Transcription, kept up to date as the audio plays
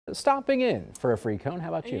stopping in for a free cone. How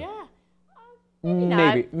about you? Yeah.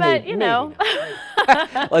 Maybe, but you know.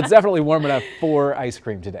 Well, it's definitely warm enough for ice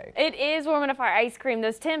cream today. It is warm enough for ice cream.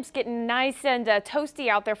 Those temps getting nice and toasty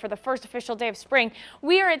out there for the first official day of spring.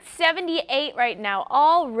 We are at 78 right now,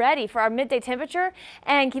 all ready for our midday temperature.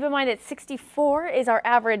 And keep in mind that 64 is our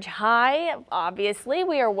average high. Obviously,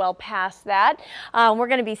 we are well past that. We're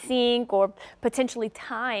going to be seeing or potentially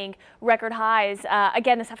tying record highs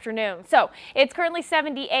again this afternoon. So it's currently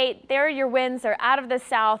 78. There are your winds. They're out of the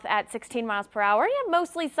south at 16 miles per hour. Yeah,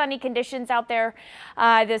 mostly sunny conditions out there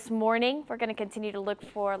this morning. We're going to continue to look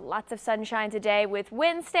for lots of sunshine today with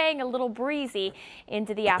winds staying a little breezy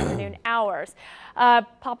into the afternoon hours.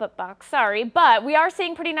 Pop-up box, sorry, but we are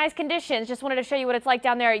seeing pretty nice conditions. Just wanted to show you what it's like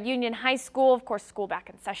down there at Union High School. Of course, school back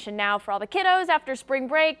in session now for all the kiddos after spring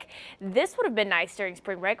break. This would have been nice during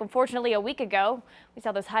spring break. Unfortunately, a week ago, we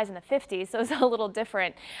saw those highs in the 50s, so it's a little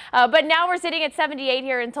different. But now we're sitting at 78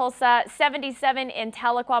 here in Tulsa, 77 in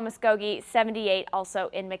Tahlequah, Muskogee, 78 also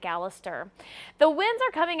in McAllister. The winds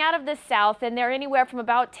are coming out of the south, and they're anywhere from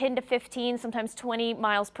about 10 to 15, sometimes 20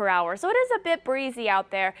 miles per hour. So it is a bit breezy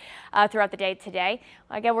out there throughout the day today.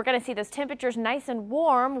 Again, we're going to see those temperatures nice and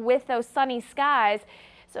warm with those sunny skies.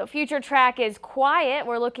 So future track is quiet.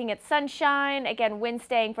 We're looking at sunshine. Again, wind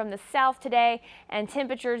staying from the south today and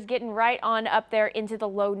temperatures getting right on up there into the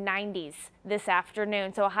low 90s this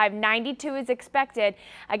afternoon. So a high of 92 is expected.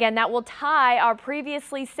 Again, that will tie our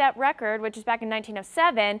previously set record, which is back in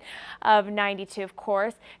 1907 of 92, of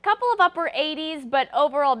course. Couple of upper 80s, but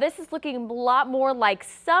overall this is looking a lot more like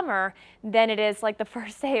summer than it is like the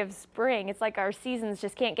first day of spring. It's like our seasons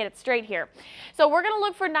just can't get it straight here. So we're going to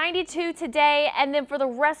look for 92 today, and then for the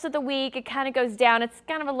rest of the week it kind of goes down. It's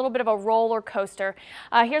kind of a little bit of a roller coaster.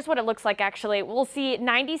 Here's what it looks like actually. We'll see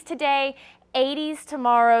 90s today, 80s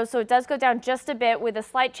tomorrow, so it does go down just a bit with a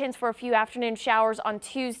slight chance for a few afternoon showers on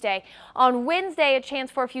Tuesday. On Wednesday, a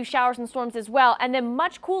chance for a few showers and storms as well, and then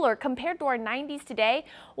much cooler compared to our 90s today.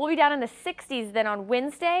 We'll be down in the 60s then on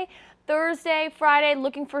Wednesday. Thursday, Friday,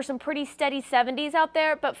 looking for some pretty steady 70s out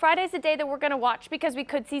there, but Friday's the day that we're going to watch because we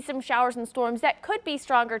could see some showers and storms that could be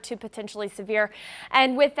stronger to potentially severe.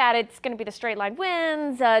 And with that, it's going to be the straight line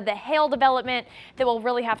winds, the hail development that we'll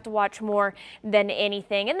really have to watch more than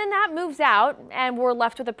anything. And then that moves out and we're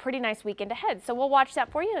left with a pretty nice weekend ahead. So we'll watch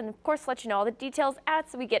that for you and of course let you know all the details as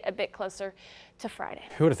we get a bit closer to Friday.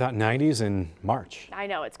 Who would have thought 90s in March? I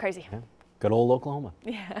know, it's crazy. Yeah. Good old Oklahoma.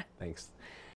 Yeah. Thanks.